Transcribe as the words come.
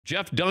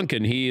Jeff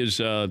Duncan, he is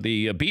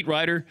the beat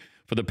writer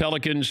for the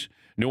Pelicans,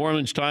 New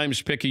Orleans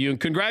Times-Picayune.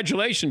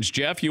 Congratulations,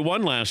 Jeff. You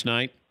won last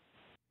night.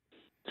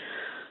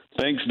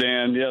 Thanks,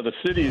 Dan. Yeah, the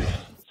city's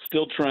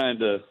still trying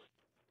to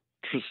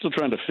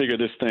figure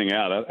this thing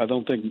out. I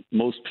don't think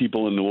most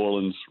people in New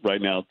Orleans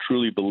right now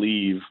truly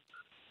believe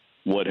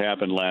what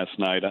happened last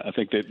night. I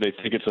think they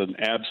think it's an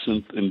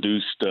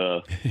absinthe-induced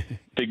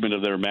figment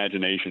of their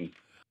imagination.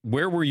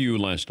 Where were you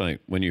last night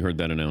when you heard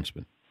that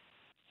announcement?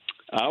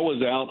 I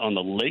was out on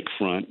the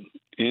lakefront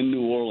in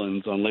New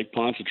Orleans on Lake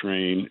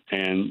Pontchartrain,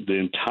 and the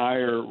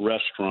entire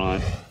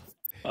restaurant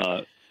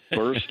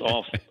burst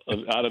off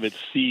out of its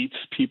seats.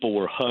 People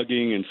were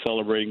hugging and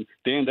celebrating.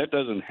 Dan, that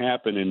doesn't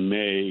happen in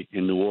May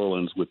in New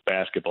Orleans with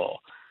basketball.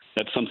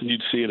 That's something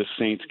you'd see at a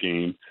Saints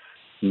game,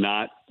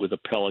 not with a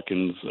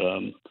Pelicans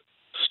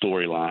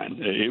storyline.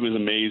 It was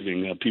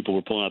amazing. People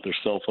were pulling out their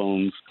cell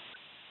phones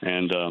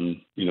and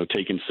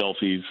taking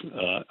selfies.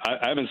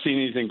 I haven't seen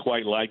anything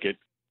quite like it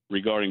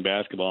regarding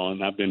basketball,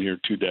 and I've been here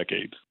 2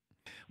 decades.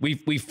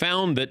 We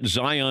found that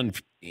Zion,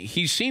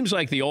 he seems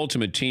like the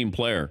ultimate team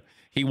player.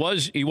 He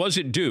was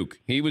at Duke.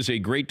 He was a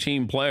great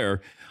team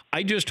player.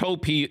 I just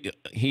hope the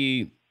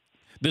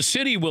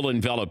city will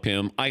envelop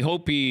him. I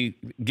hope he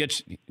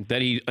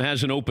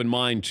has an open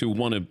mind to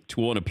want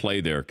to play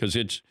there, because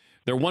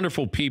they're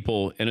wonderful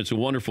people and it's a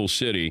wonderful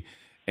city,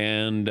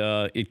 and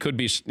it could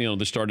be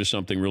the start of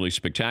something really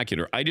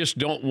spectacular. I just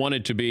don't want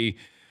it to be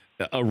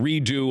a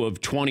redo of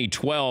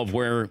 2012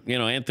 where,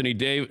 Anthony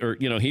Davis, or,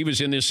 he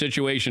was in this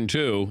situation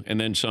too, and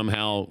then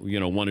somehow,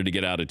 wanted to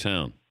get out of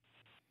town.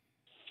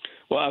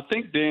 Well, I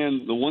think,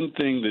 Dan, the one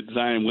thing that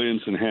Zion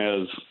Williamson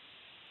has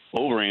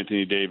over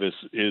Anthony Davis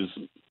is,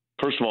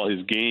 first of all,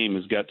 his game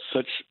has got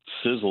such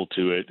sizzle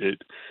to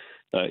it.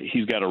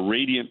 He's got a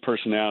radiant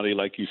personality,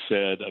 like you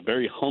said, a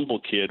very humble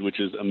kid, which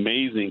is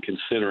amazing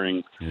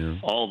considering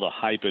all the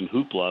hype and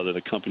hoopla that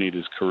accompanied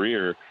his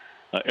career.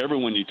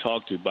 Everyone you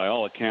talk to, by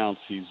all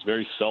accounts, he's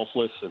very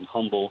selfless and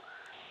humble.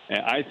 And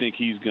I think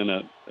he's going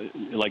to,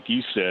 like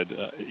you said,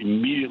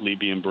 immediately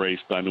be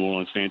embraced by New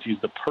Orleans fans. He's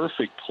the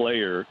perfect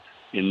player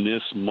in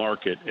this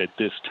market at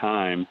this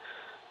time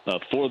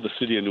for the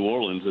city of New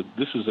Orleans.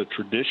 This is a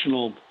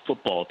traditional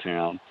football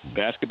town.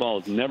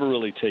 Basketball has never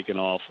really taken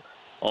off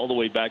all the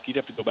way back. You'd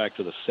have to go back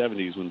to the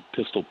 70s when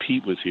Pistol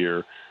Pete was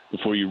here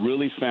before you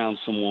really found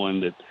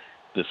someone that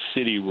the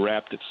city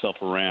wrapped itself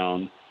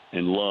around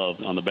and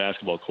loved on the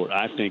basketball court.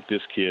 I think this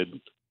kid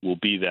will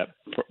be that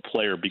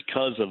player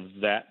because of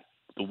that,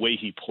 the way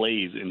he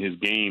plays in his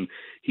game.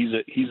 He's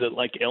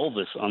like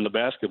Elvis on the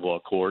basketball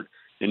court,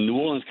 and New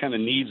Orleans kind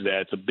of needs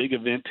that. It's a big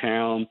event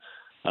town.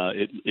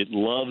 It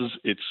loves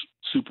its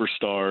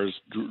superstars.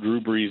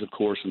 Drew Brees, of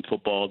course, in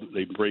football.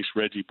 They embrace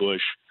Reggie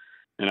Bush,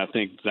 and I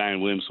think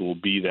Zion Williamson will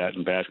be that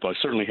in basketball. He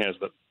certainly has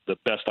the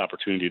best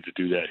opportunity to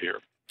do that here.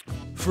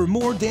 For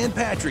more Dan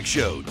Patrick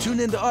Show, tune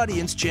into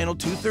Audience Channel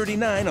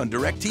 239 on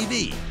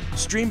DirecTV.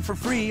 Stream for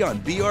free on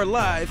BR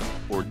Live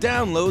or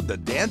download the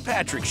Dan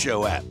Patrick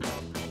Show app.